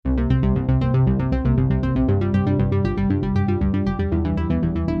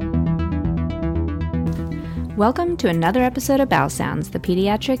Welcome to another episode of Bowel Sounds, the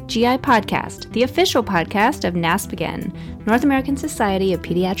Pediatric GI Podcast, the official podcast of NASPGHAN, North American Society of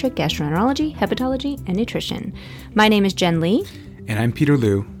Pediatric Gastroenterology, Hepatology, and Nutrition. My name is Jen Lee. And I'm Peter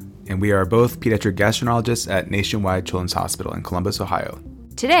Liu, and we are both pediatric gastroenterologists at Nationwide Children's Hospital in Columbus, Ohio.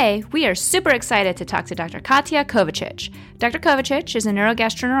 Today, we are super excited to talk to Dr. Katja Kovacic. Dr. Kovacic is a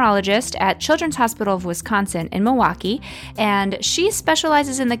neurogastroenterologist at Children's Hospital of Wisconsin in Milwaukee, and she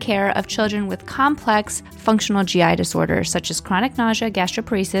specializes in the care of children with complex functional GI disorders such as chronic nausea,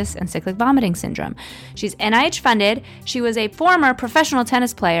 gastroparesis, and cyclic vomiting syndrome. She's NIH funded, she was a former professional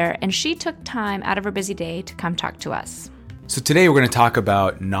tennis player, and she took time out of her busy day to come talk to us. So today we're going to talk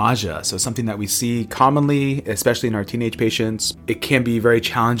about nausea. So something that we see commonly, especially in our teenage patients. It can be very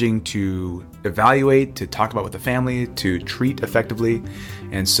challenging to evaluate, to talk about with the family, to treat effectively.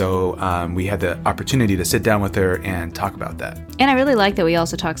 And so we had the opportunity to sit down with her and talk about that. And I really like that we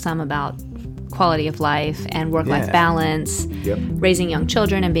also talk some about quality of life and work-life balance, raising young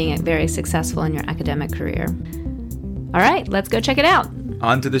children and being very successful in your academic career. All right, let's go check it out.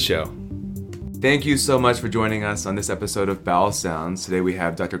 On to the show. Thank you so much for joining us on this episode of Bowel Sounds. Today we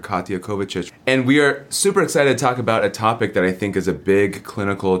have Dr. Katja Kovacic, and we are super excited to talk about a topic that I think is a big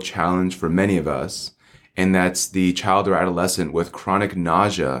clinical challenge for many of us, and that's the child or adolescent with chronic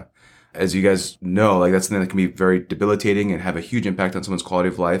nausea. As you guys know, that's something that can be very debilitating and have a huge impact on someone's quality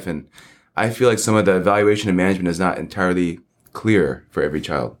of life, and I feel like some of the evaluation and management is not entirely clear for every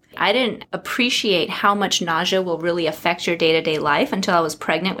child. I didn't appreciate how much nausea will really affect your day-to-day life until I was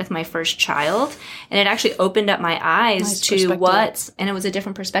pregnant with my first child. And it actually opened up my eyes to and it was a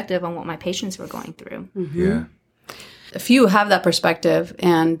different perspective on what my patients were going through. Mm-hmm. Yeah. If you have that perspective,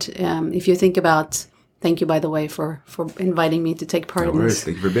 and if you think about, thank you, by the way, for inviting me to take part in this.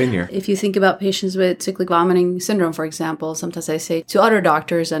 Thank you for being here. If you think about patients with cyclic vomiting syndrome, for example, sometimes I say to other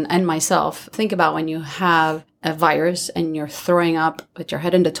doctors and myself, think about when you have a virus and you're throwing up with your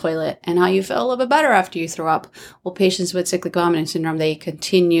head in the toilet and how you feel a little bit better after you throw up. Well, patients with cyclic vomiting syndrome, they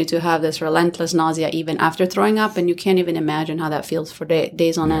continue to have this relentless nausea even after throwing up, and you can't even imagine how that feels for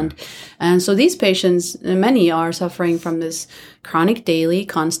days on end. And so these patients, many are suffering from this chronic daily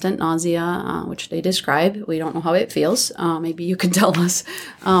constant nausea, which they describe. We don't know how it feels. Maybe you can tell us.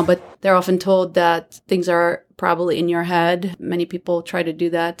 But they're often told that things are probably in your head. Many people try to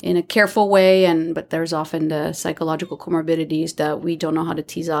do that in a careful way, but there's often the psychological comorbidities that we don't know how to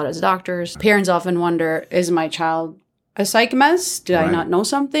tease out as doctors. Parents often wonder, is my child a psych mess? Do I not know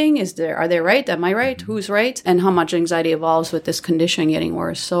something? Are they right? Am I right? Who's right? And how much anxiety evolves with this condition getting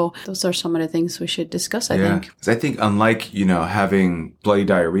worse. So those are some of the things we should discuss, I think. Because I think unlike, having bloody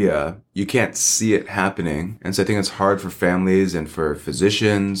diarrhea, you can't see it happening. And so I think it's hard for families and for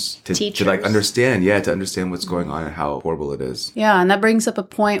physicians to understand what's going on and how horrible it is. Yeah, and that brings up a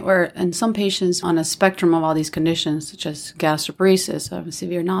point where in some patients on a spectrum of all these conditions, such as gastroparesis,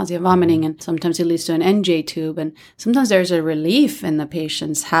 severe nausea, vomiting, and sometimes it leads to an NJ tube. And sometimes there's a relief in the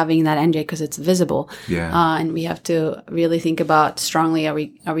patients having that NJ because it's visible. Yeah. And we have to really think about strongly, are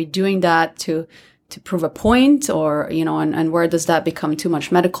we doing that to prove a point, or, and where does that become too much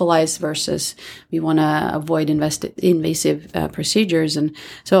medicalized versus we want to avoid invasive procedures. And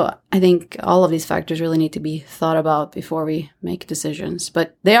so I think all of these factors really need to be thought about before we make decisions,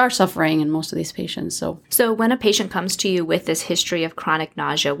 but they are suffering in most of these patients. So when a patient comes to you with this history of chronic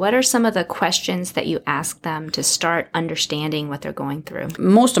nausea, what are some of the questions that you ask them to start understanding what they're going through?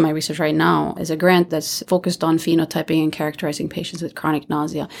 Most of my research right now is a grant that's focused on phenotyping and characterizing patients with chronic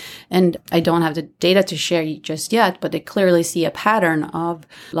nausea. And I don't have the data to share just yet, but they clearly see a pattern of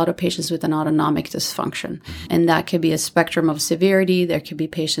a lot of patients with an autonomic dysfunction. And that could be a spectrum of severity. There could be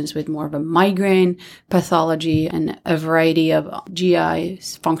patients with more of a migraine pathology and a variety of GI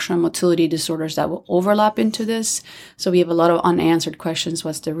functional motility disorders that will overlap into this. So we have a lot of unanswered questions.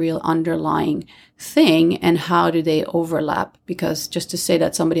 What's the real underlying thing and how do they overlap? Because just to say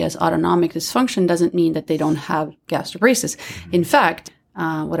that somebody has autonomic dysfunction doesn't mean that they don't have gastroparesis. In fact,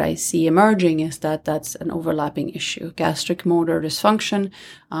 what I see emerging is that that's an overlapping issue. Gastric motor dysfunction,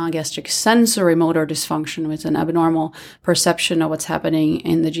 gastric sensory motor dysfunction with an abnormal perception of what's happening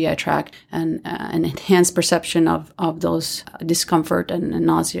in the GI tract and an enhanced perception of those discomfort and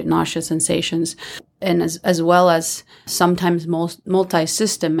nausea sensations. And as well as sometimes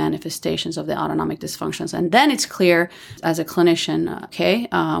multi-system manifestations of the autonomic dysfunctions. And then it's clear as a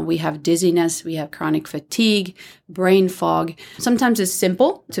clinician, we have dizziness, we have chronic fatigue, brain fog. Sometimes it's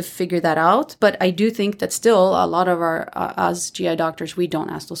simple to figure that out, but I do think that still a lot of our, as GI doctors, we don't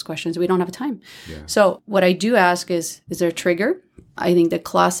ask those questions. We don't have time. Yeah. So what I do ask is there a trigger? I think the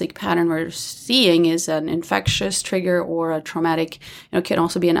classic pattern we're seeing is an infectious trigger or a traumatic, can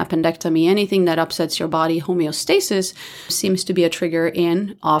also be an appendectomy. Anything that upsets your body homeostasis seems to be a trigger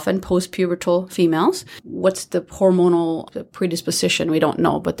in often post-pubertal females. What's the hormonal predisposition? We don't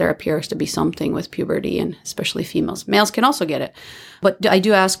know, but there appears to be something with puberty, and especially females. Males can also get it. But I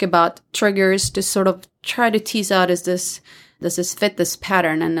do ask about triggers to sort of try to tease out, does this fit this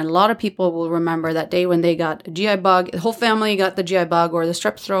pattern? And a lot of people will remember that day when they got a GI bug, the whole family got the GI bug or the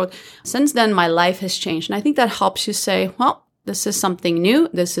strep throat. Since then, my life has changed. And I think that helps you say, well, this is something new.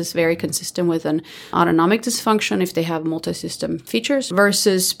 This is very consistent with an autonomic dysfunction if they have multi-system features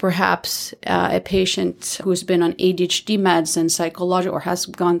versus perhaps a patient who's been on ADHD meds and psychological or has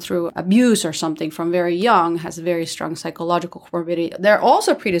gone through abuse or something from very young, has very strong psychological comorbidity. They're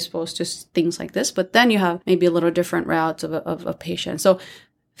also predisposed to things like this, but then you have maybe a little different routes of a patient. So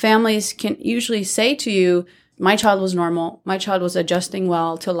families can usually say to you, my child was normal. My child was adjusting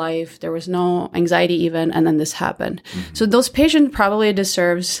well to life. There was no anxiety even, and then this happened. Mm-hmm. So those patients probably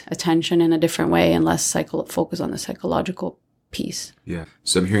deserves attention in a different way and less focus on the psychological piece. Yeah.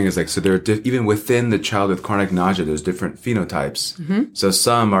 So I'm hearing is like, so there are even within the child with chronic nausea, there's different phenotypes. Mm-hmm. So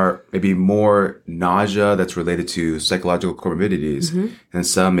some are maybe more nausea that's related to psychological comorbidities, mm-hmm. and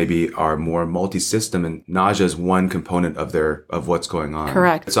some maybe are more multi-system, and nausea is one component of what's going on.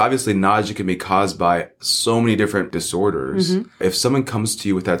 Correct. So obviously nausea can be caused by so many different disorders. Mm-hmm. If someone comes to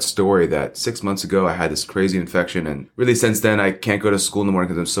you with that story that 6 months ago I had this crazy infection and really since then I can't go to school in the morning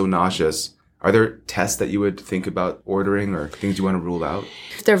because I'm so nauseous, are there tests that you would think about ordering or things you want to rule out?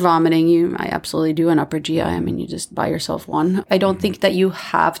 If they're vomiting, I absolutely do an upper GI. I mean, you just buy yourself one. I don't think that you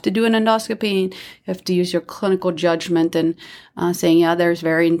have to do an endoscopy. You have to use your clinical judgment and saying, yeah, there's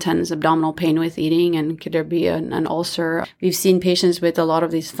very intense abdominal pain with eating, and could there be an ulcer? We've seen patients with a lot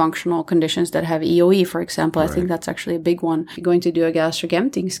of these functional conditions that have EOE, for example. Right. I think that's actually a big one. You're going to do a gastric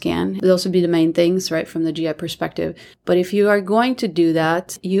emptying scan. Those would be the main things, right, from the GI perspective. But if you are going to do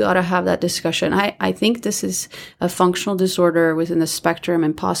that, you ought to have that discussion. I think this is a functional disorder within the spectrum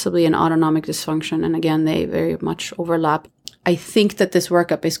and possibly an autonomic dysfunction. And again, they very much overlap. I think that this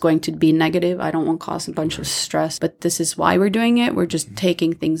workup is going to be negative. I don't want to cause a bunch of stress, but this is why we're doing it. We're just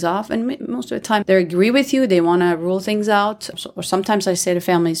taking things off. And most of the time, they agree with you. They want to rule things out. Or sometimes I say to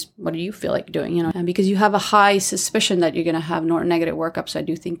families, what do you feel like doing? And because you have a high suspicion that you're going to have negative workups, I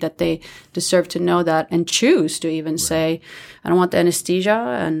do think that they deserve to know that and choose to even say, I don't want the anesthesia,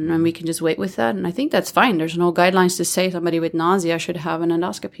 and we can just wait with that. And I think that's fine. There's no guidelines to say somebody with nausea should have an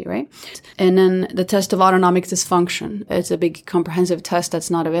endoscopy, right? And then the test of autonomic dysfunction. It's a big comprehensive test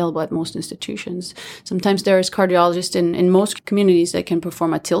that's not available at most institutions. Sometimes there is cardiologists in most communities that can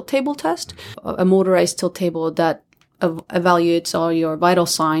perform a tilt table test, a motorized tilt table that evaluates all your vital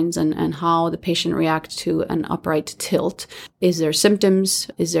signs and how the patient reacts to an upright tilt. Is there symptoms?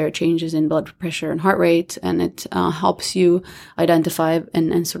 Is there changes in blood pressure and heart rate? And it helps you identify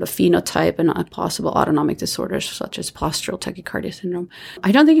and sort of phenotype and possible autonomic disorders such as postural tachycardia syndrome.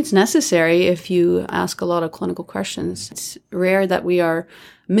 I don't think it's necessary if you ask a lot of clinical questions. It's rare that we are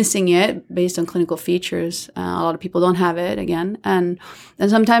missing it based on clinical features. A lot of people don't have it again. And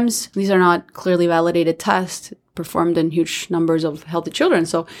sometimes these are not clearly validated tests performed in huge numbers of healthy children.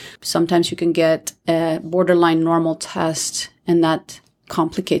 So sometimes you can get a borderline normal test, and that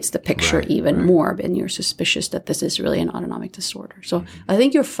complicates the picture even more, and you're suspicious that this is really an autonomic disorder. So I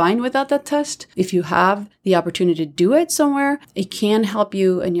think you're fine without that test. If you have the opportunity to do it somewhere, it can help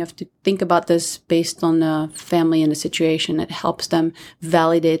you, and you have to think about this based on the family and the situation. It helps them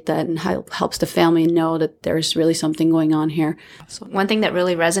validate that and helps the family know that there's really something going on here. So one thing that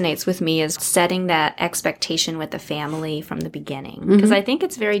really resonates with me is setting that expectation with the family from the beginning, because I think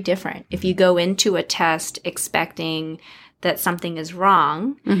it's very different. If you go into a test expecting that something is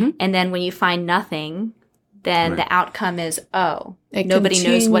wrong, and then when you find nothing, then the outcome is, nobody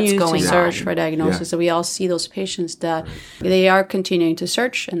knows what's going on. Search for diagnosis. So we all see those patients that they are continuing to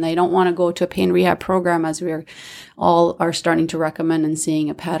search, and they don't want to go to a pain rehab program, as we all are starting to recommend and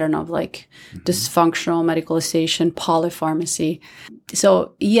seeing a pattern of dysfunctional medicalization, polypharmacy.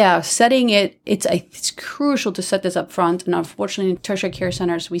 So setting it's crucial to set this up front. And unfortunately, in tertiary care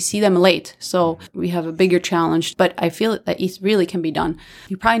centers, we see them late. So we have a bigger challenge, but I feel that it really can be done.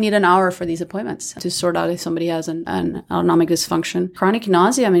 You probably need an hour for these appointments to sort out if somebody has an autonomic dysfunction. Chronic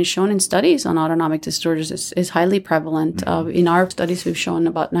nausea, shown in studies on autonomic disorders is highly prevalent. In our studies, we've shown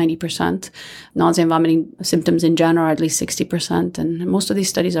about 90%. Nausea and vomiting symptoms in general are at least 60%. And most of these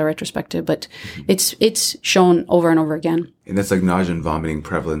studies are retrospective, but it's shown over and over again. And that's like nausea and vomiting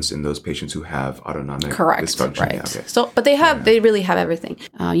prevalence in those patients who have autonomic dysfunction. Right. Yeah, okay. So, but they really have everything.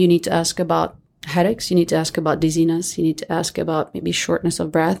 You need to ask about headaches, you need to ask about dizziness, you need to ask about maybe shortness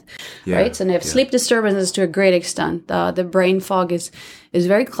of breath, right? And they have sleep disturbances to a great extent. The brain fog is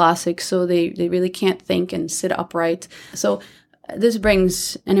very classic, so they really can't think and sit upright. So this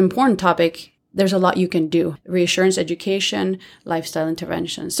brings an important topic. There's a lot you can do. Reassurance education, lifestyle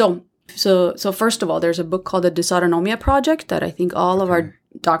intervention. So first of all, there's a book called the Dysautonomia Project that I think all of our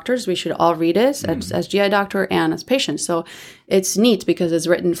doctors, we should all read it as GI doctor and as patients. So it's neat because it's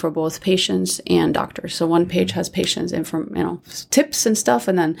written for both patients and doctors. So one page has patients and tips and stuff,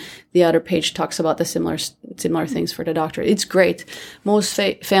 and then the other page talks about the similar things for the doctor. It's great. Most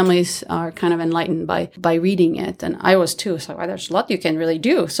families are kind of enlightened by reading it, and I was too. So there's a lot you can really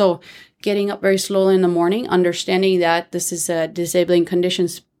do. So getting up very slowly in the morning, understanding that this is a disabling condition,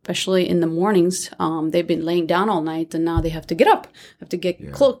 especially in the mornings. They've been laying down all night and now they have to get up, have to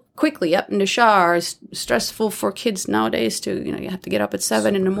get quickly up in the shower. It's stressful for kids nowadays to, you have to get up at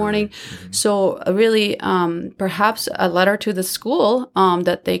 7 in the morning. Mm-hmm. So really, perhaps a letter to the school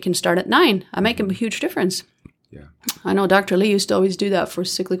that they can start at 9. I make a huge difference. Yeah, I know Dr. Lee used to always do that for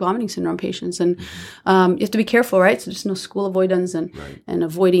cyclic vomiting syndrome patients, and you have to be careful, right? So there's no school avoidance and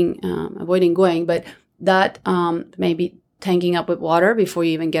avoiding going, but that maybe tanking up with water before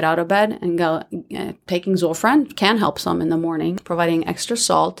you even get out of bed and taking Zofran can help some in the morning. Providing extra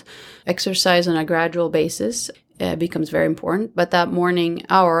salt, exercise on a gradual basis becomes very important. But that morning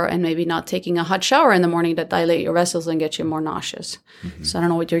hour and maybe not taking a hot shower in the morning that dilate your vessels and get you more nauseous. Mm-hmm. So I don't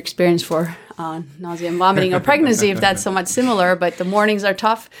know what your experience for nausea and vomiting or pregnancy, if that's somewhat similar, but the mornings are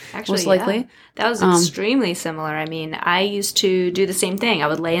tough, actually, most likely. Yeah. That was extremely similar. I mean, I used to do the same thing. I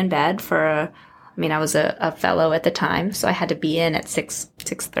would lay in bed I was a fellow at the time, so I had to be in at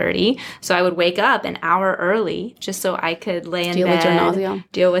 6:30. So I would wake up an hour early just so I could lay in bed,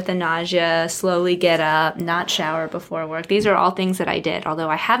 deal with the nausea, slowly get up, not shower before work. These are all things that I did, although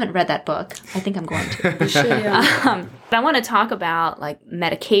I haven't read that book. I think I'm going to. You should, yeah. But I want to talk about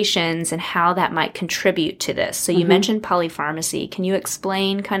medications and how that might contribute to this. So you mentioned polypharmacy. Can you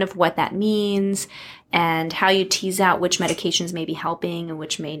explain kind of what that means and how you tease out which medications may be helping and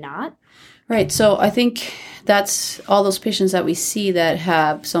which may not? Right. So I think that's all those patients that we see that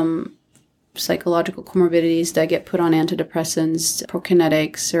have some psychological comorbidities that get put on antidepressants,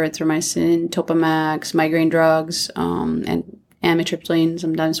 prokinetics, erythromycin, Topamax, migraine drugs, and amitriptyline,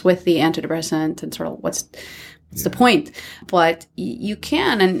 sometimes with the antidepressant, and sort of what's the point? But you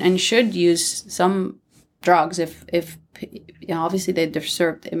can and should use some drugs if obviously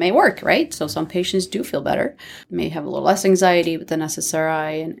it may work, right? So some patients do feel better, may have a little less anxiety with an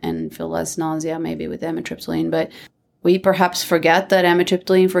SSRI and feel less nausea maybe with amitriptyline. But we perhaps forget that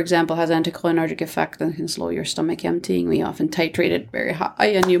amitriptyline, for example, has anticholinergic effect and can slow your stomach emptying. We often titrate it very high,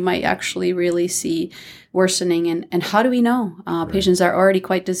 and you might actually really see worsening. And how do we know? Patients are already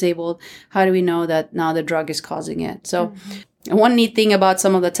quite disabled. How do we know that now the drug is causing it? So one neat thing about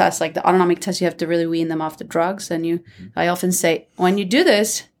some of the tests, like the autonomic tests, you have to really wean them off the drugs. And I often say, when you do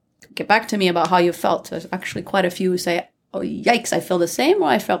this, get back to me about how you felt. There's actually quite a few who say, oh, yikes, I feel the same, or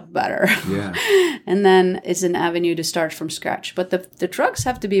I felt better. Yeah. And then it's an avenue to start from scratch. But the drugs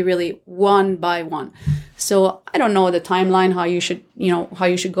have to be really one by one. So I don't know the timeline, how you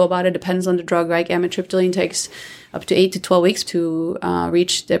should go about it. Depends on the drug, right? Amitriptyline takes up to 8 to 12 weeks to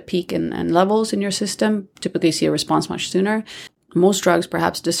reach the peak and levels in your system. Typically see a response much sooner. Most drugs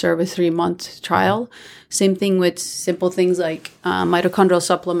perhaps deserve a 3-month trial. Same thing with simple things like mitochondrial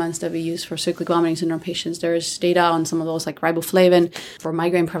supplements that we use for cyclic vomiting syndrome patients. There's data on some of those like riboflavin for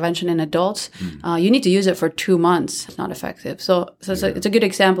migraine prevention in adults. You need to use it for 2 months. It's not effective. So it's a good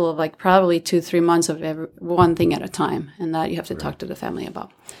example of probably 2-3 months of one thing at a time, and that you have to talk to the family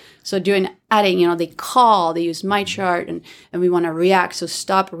about. So adding, they use MyChart and we want to react. So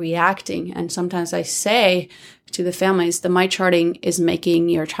stop reacting. And sometimes I say to the families, the MyCharting is making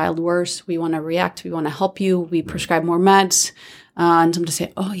your child worse. We want to react. We want to help you. We prescribe more meds. And sometimes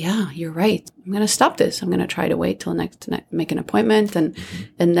say, oh yeah, you're right. I'm going to stop this. I'm going to try to wait till next to make an appointment. And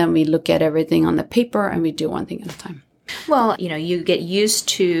then we look at everything on the paper and we do one thing at a time. Well, you get used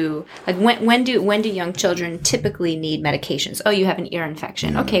to, when do young children typically need medications? Oh, you have an ear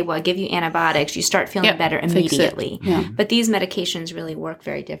infection. Yeah. Okay, well, I give you antibiotics. You start feeling better immediately. Yeah. But these medications really work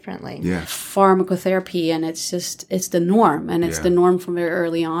very differently. Yeah. Pharmacotherapy, and it's the norm, and it's the norm from very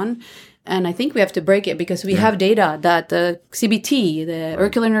early on. And I think we have to break it because we have data that the CBT, the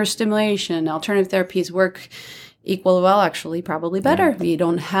auricular nerve stimulation, alternative therapies work equal well, actually, probably better. Yeah. We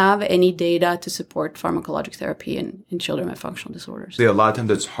don't have any data to support pharmacologic therapy in children with functional disorders. A lot of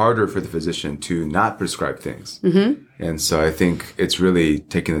times it's harder for the physician to not prescribe things. Mm-hmm. And so I think it's really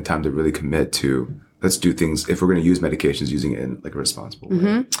taking the time to really commit to let's do things, if we're going to use medications, using it in like a responsible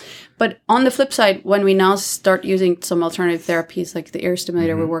way. But on the flip side, when we now start using some alternative therapies like the ear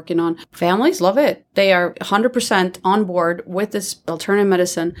stimulator we're working on, families love it. They are 100% on board with this alternative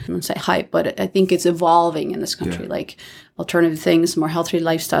medicine. I don't say hype, but I think it's evolving in this country, like alternative things, more healthy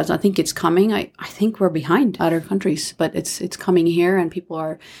lifestyles. I think it's coming. I think we're behind other countries, but it's coming here, and people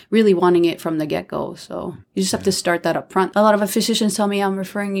are really wanting it from the get-go. So you just have to start that up front. A lot of physicians tell me, I'm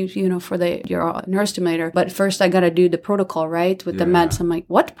referring you, for your neurostimulator, but first I got to do the protocol, right? With the meds. I'm like,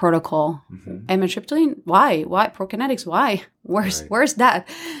 what protocol? Amitriptyline? Why? Prokinetics? Why? Where's that?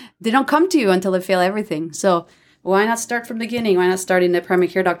 They don't come to you until they fail everything. So why not start from the beginning? Why not start in the primary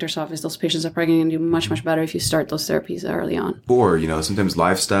care doctor's office? Those patients are probably going to do much, much better if you start those therapies early on. Or, sometimes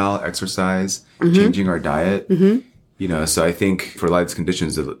lifestyle, exercise, changing our diet. So I think for a lot of these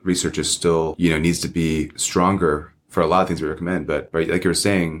conditions, the research is still, needs to be stronger for a lot of things we recommend. But like you were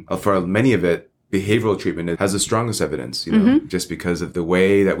saying, for many of it, behavioral treatment has the strongest evidence, just because of the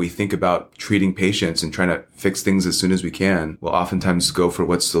way that we think about treating patients and trying to fix things as soon as we can. We'll oftentimes go for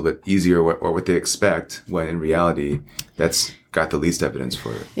what's a little bit easier or what they expect, when in reality, that's got the least evidence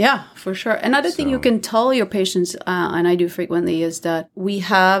for it. Yeah, for sure. Another thing you can tell your patients, and I do frequently, is that we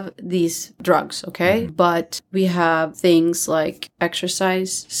have these drugs, okay? But we have things like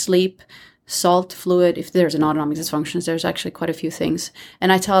exercise, sleep, salt, fluid. If there's an autonomic dysfunction, there's actually quite a few things.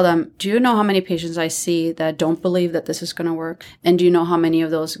 And I tell them, do you know how many patients I see that don't believe that this is going to work? And do you know how many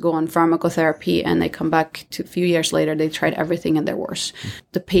of those go on pharmacotherapy and they come back to a few years later, they tried everything and they're worse?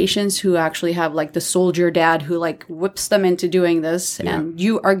 The patients who actually have like the soldier dad who like whips them into doing this, and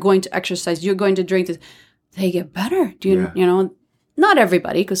you are going to exercise, you're going to drink this, they get better. Do you, not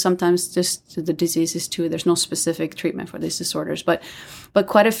everybody, because sometimes just the disease is too, there's no specific treatment for these disorders, but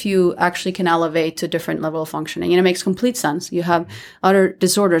quite a few actually can elevate to a different level of functioning. And it makes complete sense. You have other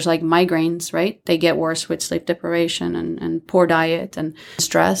disorders like migraines, right? They get worse with sleep deprivation and poor diet and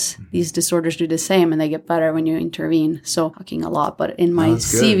stress. These disorders do the same, and they get better when you intervene. So talking a lot, but in my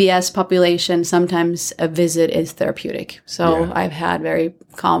CVS population, sometimes a visit is therapeutic. So I've had very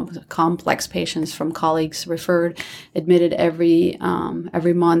complex patients from colleagues referred, admitted every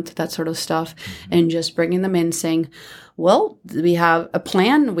month, that sort of stuff, and just bringing them in saying, well, we have a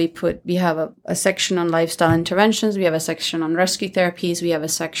plan. We have a section on lifestyle interventions. We have a section on rescue therapies. We have a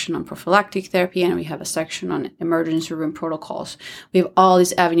section on prophylactic therapy, and we have a section on emergency room protocols. We have all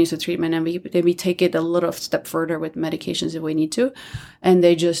these avenues of treatment, and we take it a little step further with medications if we need to. And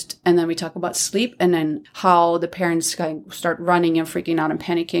then we talk about sleep, and then how the parents start running and freaking out and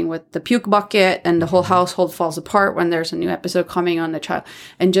panicking with the puke bucket, and the whole household falls apart when there's a new episode coming on the child,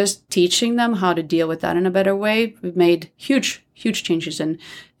 and just teaching them how to deal with that in a better way. We've made huge changes in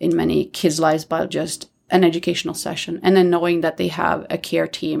many kids' lives by just an educational session, and then knowing that they have a care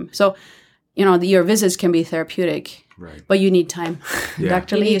team. So, your visits can be therapeutic, right, but you need time.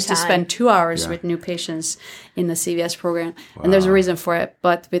 Dr. Lee used to spend 2 hours with new patients in the CVS program, and there's a reason for it.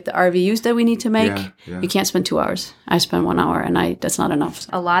 But with the RVUs that we need to make, you can't spend 2 hours. I spend 1 hour, and that's not enough.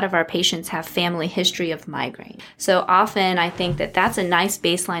 A lot of our patients have family history of migraine. So often I think that that's a nice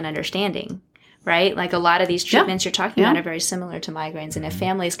baseline understanding, right? Like a lot of these treatments you're talking about are very similar to migraines. And if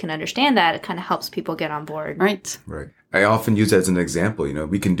families can understand that, it kind of helps people get on board. Right. I often use that as an example.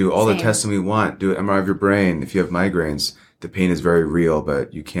 We can do all the testing we want, do an MRI of your brain. If you have migraines, the pain is very real,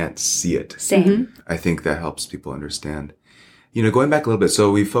 but you can't see it. Same. I think that helps people understand. Going back a little bit,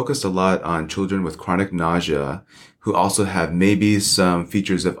 so we focused a lot on children with chronic nausea who also have maybe some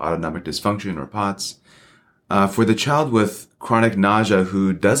features of autonomic dysfunction or POTS. For the child with chronic nausea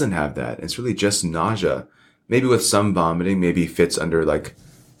who doesn't have that, it's really just nausea, maybe with some vomiting, maybe fits under like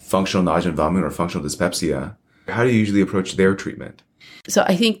functional nausea and vomiting or functional dyspepsia. How do you usually approach their treatment? So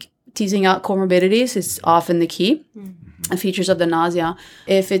I think teasing out comorbidities is often the key. Features of the nausea.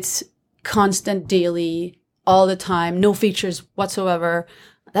 If it's constant, daily, all the time, no features whatsoever,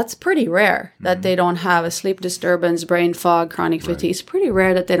 that's pretty rare that they don't have a sleep disturbance, brain fog, chronic fatigue. It's pretty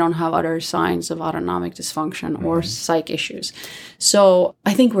rare that they don't have other signs of autonomic dysfunction or psych issues. So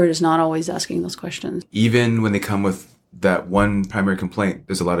I think we're just not always asking those questions. Even when they come with that one primary complaint,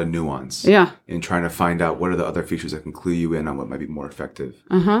 there's a lot of nuance in trying to find out what are the other features that can clue you in on what might be more effective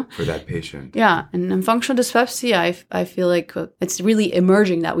for that patient. Yeah. And in functional dyspepsia, I feel like it's really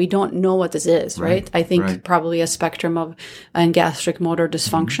emerging that we don't know what this is, right? I think probably a spectrum of gastric motor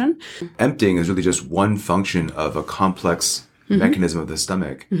dysfunction. Emptying is really just one function of a complex mechanism of the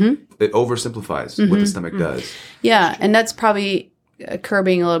stomach. It oversimplifies what the stomach does. Yeah. And that's probably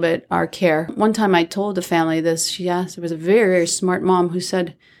curbing a little bit our care. One time I told the family this. She asked, it was a very, very smart mom who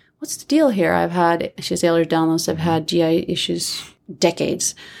said, what's the deal here? She has Ehlers-Danlos. I've had GI issues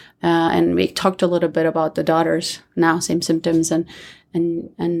decades. And we talked a little bit about the daughters now, same symptoms and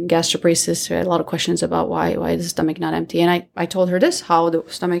gastroparesis. We had a lot of questions about why is the stomach not empty. And I told her this, how the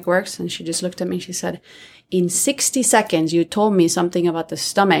stomach works. And she just looked at me and she said, in 60 seconds, you told me something about the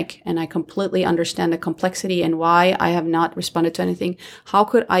stomach and I completely understand the complexity and why I have not responded to anything. How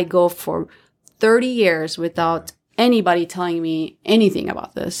could I go for 30 years without anybody telling me anything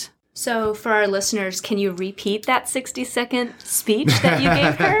about this? So for our listeners, can you repeat that 60-second speech that you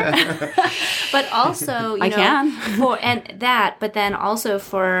gave her? But also, I can. But then also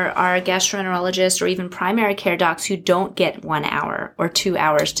for our gastroenterologists or even primary care docs who don't get 1 hour or 2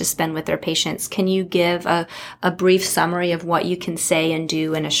 hours to spend with their patients, can you give a brief summary of what you can say and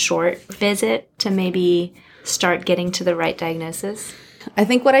do in a short visit to maybe start getting to the right diagnosis? I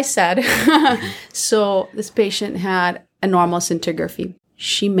think what I said. So this patient had a normal scintigraphy.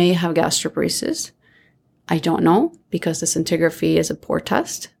 She may have gastroparesis. I don't know because the scintigraphy is a poor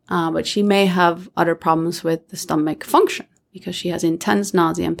test. But she may have other problems with the stomach function because she has intense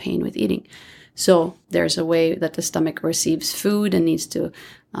nausea and pain with eating. So there's a way that the stomach receives food and needs to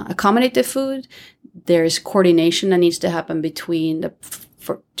accommodate the food. There's coordination that needs to happen between the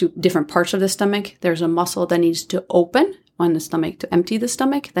two different parts of the stomach. There's a muscle that needs to open on the stomach to empty the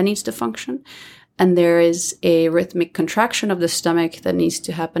stomach that needs to function. And there is a rhythmic contraction of the stomach that needs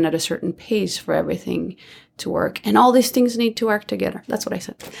to happen at a certain pace for everything to work. And all these things need to work together. That's what I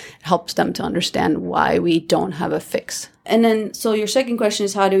said. It helps them to understand why we don't have a fix. And then, so your second question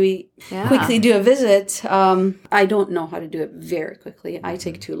is how do we quickly do a visit? I don't know how to do it very quickly. I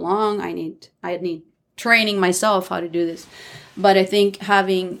take too long. I need training myself how to do this. But I think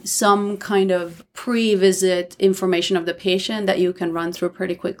having some kind of pre-visit information of the patient that you can run through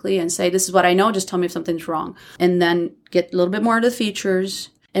pretty quickly and say, this is what I know, just tell me if something's wrong. And then get a little bit more of the features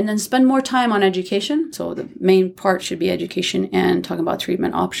and then spend more time on education. So the main part should be education and talking about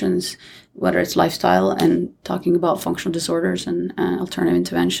treatment options, whether it's lifestyle and talking about functional disorders and alternative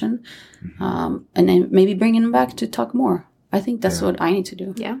intervention. And then maybe bringing them back to talk more. I think that's what I need to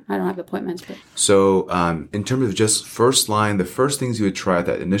do. Yeah. I don't have appointments. But. So in terms of just first line, the first things you would try at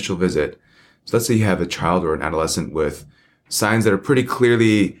that initial visit, so let's say you have a child or an adolescent with signs that are pretty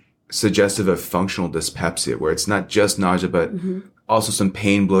clearly suggestive of functional dyspepsia, where it's not just nausea, but also some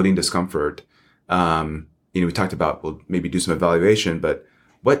pain, bloating, discomfort. We talked about, we'll maybe do some evaluation, but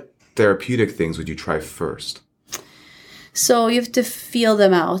what therapeutic things would you try first? So you have to feel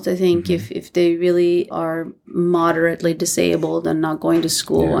them out. I think if they really are moderately disabled and not going to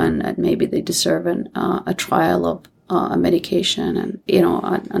school and maybe they deserve a trial of a medication. And,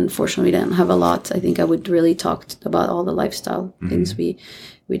 unfortunately we didn't have a lot. I think I would really talk about all the lifestyle things we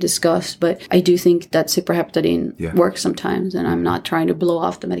discussed. But I do think that cyproheptadine works sometimes, and I'm not trying to blow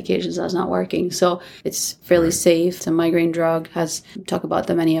off the medications that's not working. So it's fairly safe. It's a migraine drug, talk about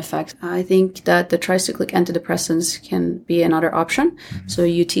the many effects. I think that the tricyclic antidepressants can be another option. So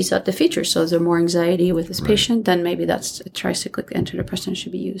you tease out the features. So is there more anxiety with this patient? Then maybe that's a tricyclic antidepressant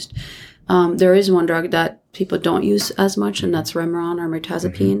should be used. There is one drug that people don't use as much, and that's Remeron or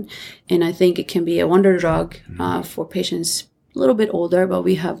mirtazapine. And I think it can be a wonder drug for patients a little bit older, but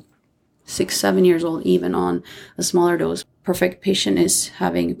we have 6-7 years old even on a smaller dose. Perfect patient is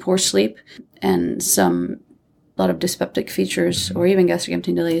having poor sleep and a lot of dyspeptic features or even gastric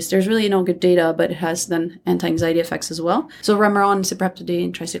emptying delays. There's really no good data, but it has then anti-anxiety effects as well. So Remeron,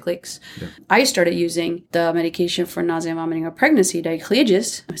 cyproheptadine, tricyclics. I started using the medication for nausea and vomiting of pregnancy,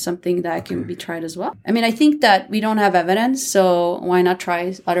 diclofenac, something that can be tried as well. I mean, I think that we don't have evidence, so why not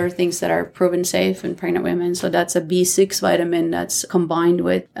try other things that are proven safe in pregnant women? So that's a B6 vitamin that's combined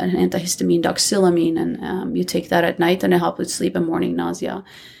with an antihistamine, doxylamine, and you take that at night and it helps with sleep and morning nausea.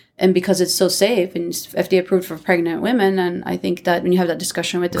 And because it's so safe and it's FDA approved for pregnant women, and I think that when you have that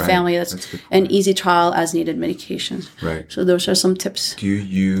discussion with the family, that's an easy trial as needed medications. Right. So those are some tips. Do you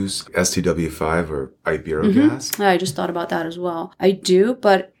use STW5 or ibuprofen? I just thought about that as well. I do,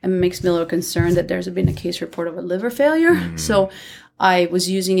 but it makes me a little concerned that there's been a case report of a liver failure. So I was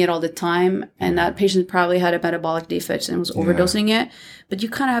using it all the time, and that patient probably had a metabolic defect and was overdosing it. But you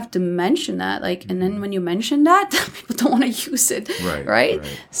kind of have to mention that, and then when you mention that, people don't want to use it, right?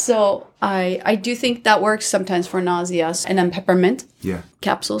 So I do think that works sometimes for nausea, and then peppermint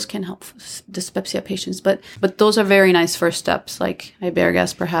capsules can help dyspepsia patients. But those are very nice first steps, like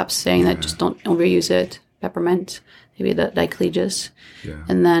Ibergas perhaps saying that just don't overuse it. Peppermint, maybe the diclofenac,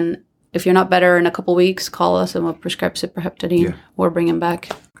 and then. If you're not better in a couple weeks, call us and we'll prescribe cyproheptadine or bring him back.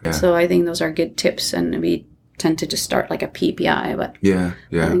 So I think those are good tips, and we tend to just start like a PPI. But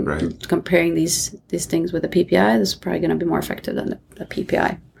right. Comparing these things with a PPI, this is probably going to be more effective than the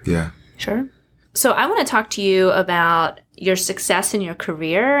PPI. Yeah. Sure. So I want to talk to you about your success in your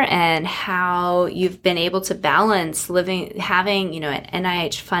career and how you've been able to balance having, an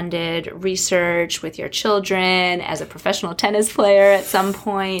NIH funded research with your children as a professional tennis player at some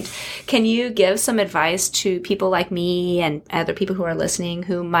point. Can you give some advice to people like me and other people who are listening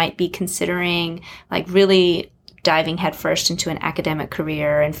who might be considering like really diving headfirst into an academic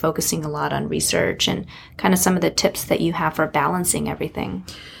career and focusing a lot on research and kind of some of the tips that you have for balancing everything?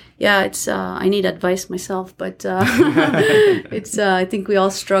 Yeah, it's, I need advice myself, but, I think we all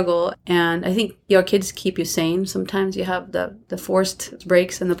struggle. And I think your kids keep you sane. Sometimes you have the forced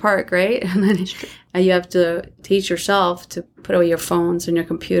breaks in the park, right? And then you have to teach yourself to put away your phones and your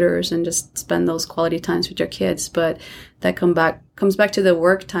computers and just spend those quality times with your kids. But that comes back to the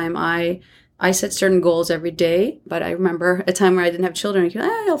work time. I set certain goals every day, but I remember a time where I didn't have children.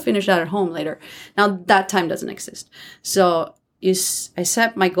 I'll finish that at home later. Now that time doesn't exist. So I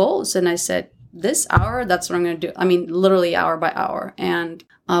set my goals and I said, this hour, that's what I'm going to do. I mean, literally hour by hour. And,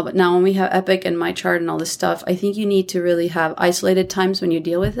 but now when we have Epic and MyChart and all this stuff, I think you need to really have isolated times when you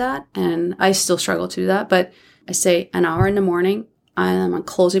deal with that. And I still struggle to do that, but I say an hour in the morning, I'm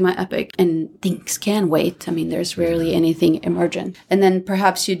closing my Epic and things can wait. I mean, there's rarely anything emergent. And then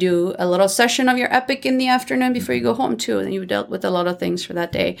perhaps you do a little session of your Epic in the afternoon before you go home too. And you've dealt with a lot of things for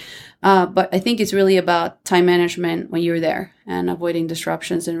that day. But I think it's really about time management when you're there and avoiding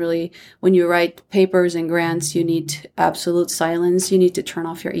disruptions. And really, when you write papers and grants, you need absolute silence. You need to turn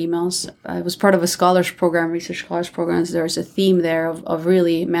off your emails. I was part of a scholars program, research scholars programs. There's a theme there of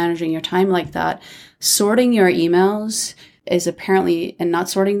really managing your time like that. Sorting your emails is apparently, and not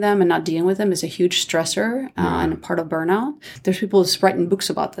sorting them and not dealing with them is a huge stressor and a part of burnout. There's people who've written books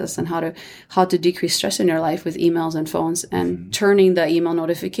about this and how to decrease stress in your life with emails and phones and turning the email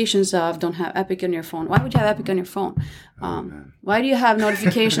notifications off. Don't have Epic on your phone. Why would you have Epic on your phone? Why do you have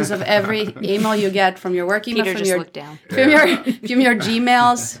notifications of every email you get from your work email, Peter from just looked down. from your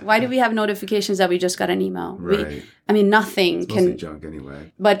Gmails? Why do we have notifications that we just got an email? Right. Nothing it's can. mostly junk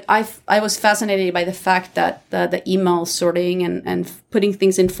anyway. But I was fascinated by the fact that the email sorting and putting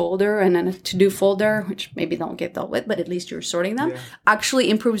things in folder and then a to-do folder, which maybe don't get dealt with, but at least you're sorting them, actually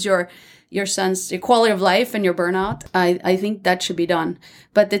improves your sense, your quality of life and your burnout. I think that should be done.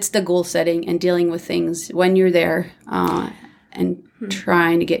 But it's the goal setting and dealing with things when you're there and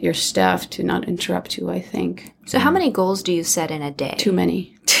trying to get your staff to not interrupt you, I think. So how many goals do you set in a day? Too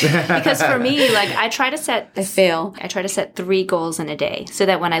many. Because for me, like I try to set 3 goals in a day so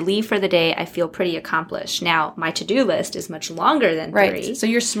that when I leave for the day, I feel pretty accomplished. Now, my to-do list is much longer than 3. Right. So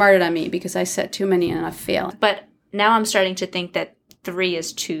you're smarter than me because I set too many and I fail. But now I'm starting to think that 3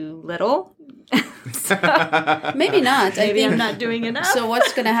 is too little. Maybe not. I think I'm not doing enough. So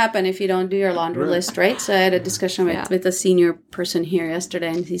what's going to happen if you don't do your laundry list, right? So I had a discussion with a senior person here yesterday,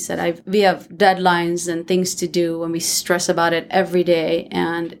 and he said, we have deadlines and things to do, and we stress about it every day.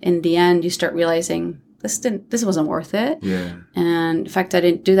 And in the end, you start realizing this wasn't worth it. Yeah. And in fact, I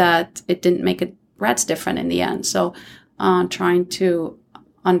didn't do that. It didn't make a rat's different in the end. So trying to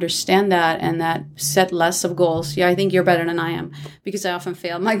understand that and that set less of goals. Yeah, I think you're better than I am because I often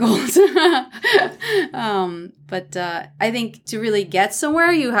fail my goals. But I think to really get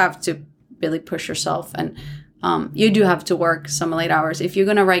somewhere, you have to really push yourself and you do have to work some late hours. If you're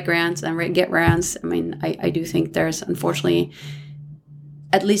going to write grants and get grants, I mean, I do think there's unfortunately,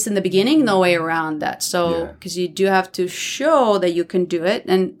 at least in the beginning, no way around that. So, because you do have to show that you can do it.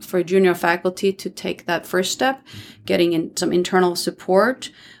 And for junior faculty to take that first step, getting in some internal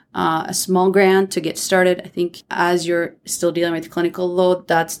support, a small grant to get started. I think as you're still dealing with clinical load,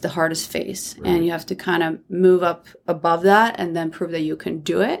 that's the hardest phase. Right. And you have to kind of move up above that and then prove that you can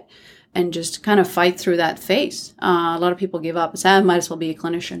do it and just kind of fight through that phase. A lot of people give up and say, I might as well be a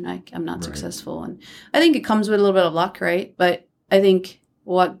clinician. I'm not successful. And I think it comes with a little bit of luck, right? But I think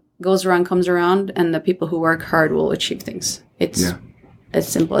what goes around comes around, and the people who work hard will achieve things. It's as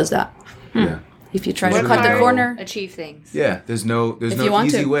simple as that. Yeah. If you try to cut the corner, achieve things. Yeah, there's no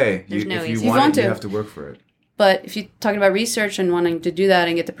easy way. There's no easy way. If you want it, you have to work for it. But if you're talking about research and wanting to do that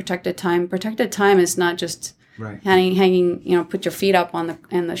and get the protected time is not just hanging, put your feet up on the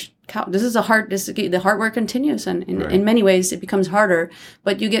couch. The hard work continues, and in many ways it becomes harder.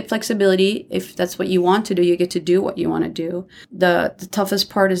 But you get flexibility if that's what you want to do. You get to do what you want to do. The toughest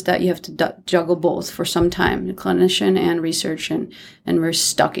part is that you have to juggle both for some time, clinician and research, and we're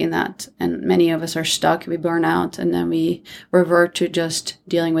stuck in that. And many of us are stuck. We burn out, and then we revert to just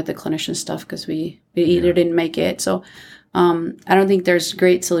dealing with the clinician stuff because we either didn't make it. So I don't think there's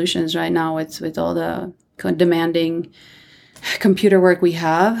great solutions right now with all the demanding computer work we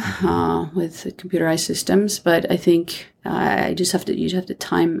have with computerized systems, but I think you just have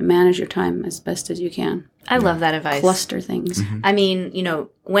to manage your time as best as you can. I love that advice. Cluster things. I mean,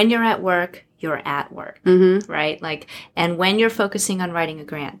 when you're at work, you're at work, right? Like, and when you're focusing on writing a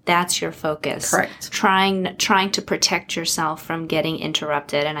grant, that's your focus. Correct. Trying to protect yourself from getting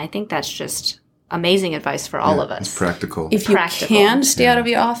interrupted. And I think that's just amazing advice for all of us. It's practical. If you can stay out of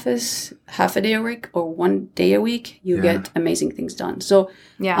your office half a day a week or 1 day a week, you get amazing things done. So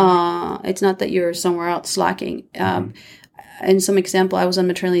it's not that you're somewhere else slacking. In some example, I was on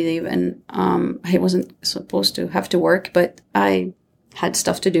maternity leave and I wasn't supposed to have to work, but I had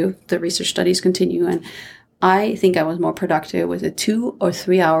stuff to do. The research studies continue. And I think I was more productive with 2 or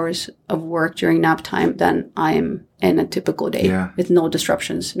 3 hours of work during nap time than I am in a typical day with no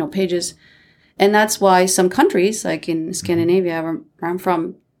disruptions, no pages. And that's why some countries, like in Scandinavia, where I'm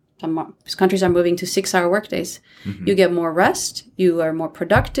from, some countries are moving to 6-hour workdays. You get more rest, you are more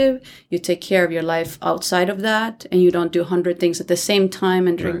productive, you take care of your life outside of that, and you don't do 100 things at the same time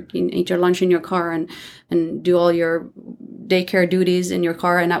and eat your lunch in your car and do all your daycare duties in your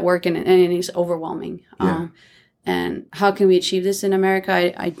car and at work, and it's overwhelming. And how can we achieve this in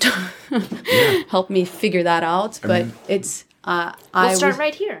America? I don't help me figure that out, but it's... we'll start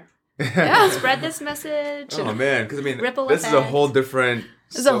right here. Spread this message. Oh man, because ripple this effect. is a whole different.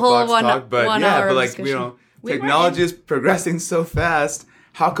 It's a whole one talk, but like discussion. Technology is progressing so fast.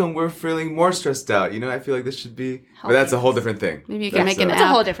 How come we're feeling more stressed out? I feel like this should be. But that's a whole different thing. Maybe you can make an app. It's a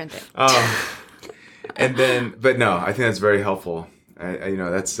whole different thing. And then, but no, I think that's very helpful.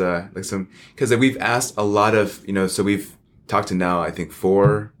 That's like because we've asked a lot of so we've talked to now I think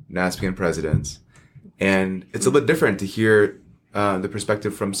 4 NASPGHAN presidents, and it's a little different to hear. The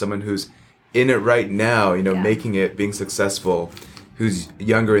perspective from someone who's in it right now, making it, being successful, who's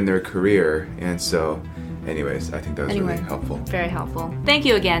younger in their career. And so, anyways, I think that was really helpful. Very helpful. Thank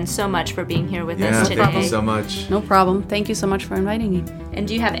you again so much for being here with us today. Thank you so much. No problem. Thank you so much for inviting me. And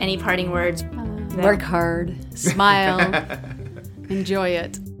do you have any parting words? Work hard, smile, enjoy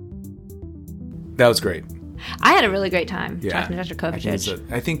it. That was great. I had a really great time talking to Dr. Kovacic.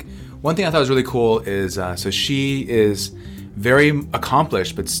 I think one thing I thought was really cool is so she is very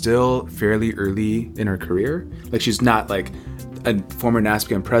accomplished, but still fairly early in her career. Like, she's not like a former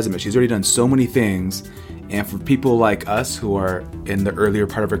NASPGHAN president. She's already done so many things. And for people like us who are in the earlier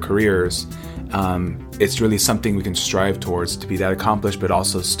part of our careers, it's really something we can strive towards, to be that accomplished, but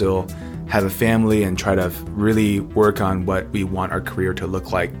also still have a family and try to really work on what we want our career to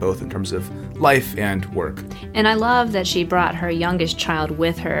look like, both in terms of life and work. And I love that she brought her youngest child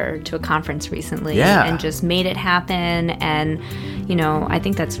with her to a conference recently and just made it happen. And, I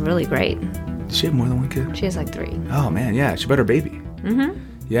think that's really great. Does she have more than one kid? She has like 3. Oh, man, yeah. She better baby.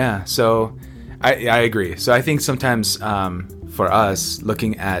 Yeah, so I agree. So I think sometimes for us,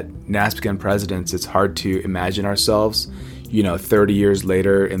 looking at NASPGHAN presidents, it's hard to imagine ourselves 30 years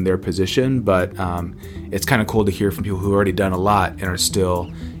later in their position, but it's kind of cool to hear from people who've already done a lot and are still,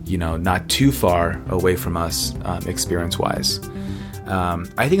 not too far away from us experience-wise.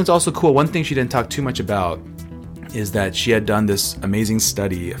 I think it's also cool. One thing she didn't talk too much about is that she had done this amazing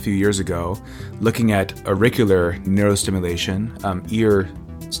study a few years ago looking at auricular neurostimulation, ear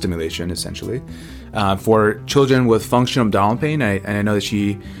stimulation, essentially, for children with functional abdominal pain. And I know that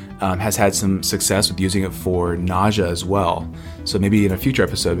she has had some success with using it for nausea as well. So maybe in a future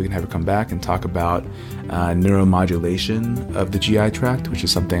episode, we can have her come back and talk about neuromodulation of the GI tract, which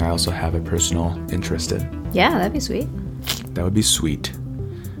is something I also have a personal interest in. Yeah, that'd be sweet. That would be sweet.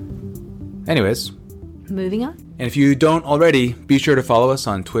 Anyways. Moving on. And if you don't already, be sure to follow us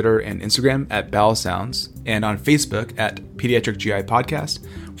on Twitter and Instagram at Bowel Sounds and on Facebook at Pediatric GI Podcast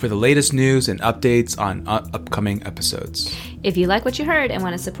for the latest news and updates on upcoming episodes. If you like what you heard and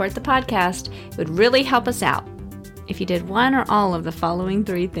want to support the podcast, it would really help us out if you did one or all of the following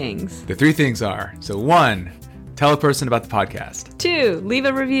 3 things. The 3 things are, 1, tell a person about the podcast. 2, leave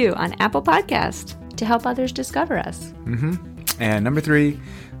a review on Apple Podcast to help others discover us. And number 3,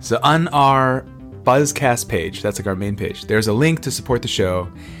 so on our Buzzcast page, that's like our main page, there's a link to support the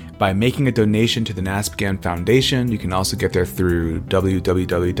show by making a donation to the NASPGHAN Foundation. You can also get there through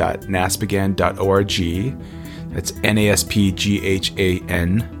www.naspghan.org. That's NASPGHAN,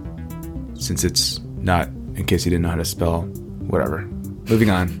 since it's not, in case you didn't know how to spell, whatever.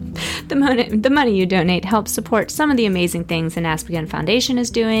 Moving on. The money you donate helps support some of the amazing things the NASPGHAN Foundation is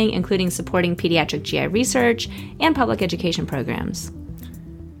doing, including supporting pediatric GI research and public education programs.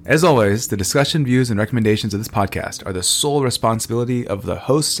 As always, the discussion, views, and recommendations of this podcast are the sole responsibility of the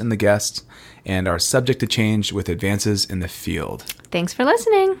hosts and the guests and are subject to change with advances in the field. Thanks for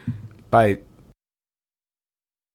listening. Bye.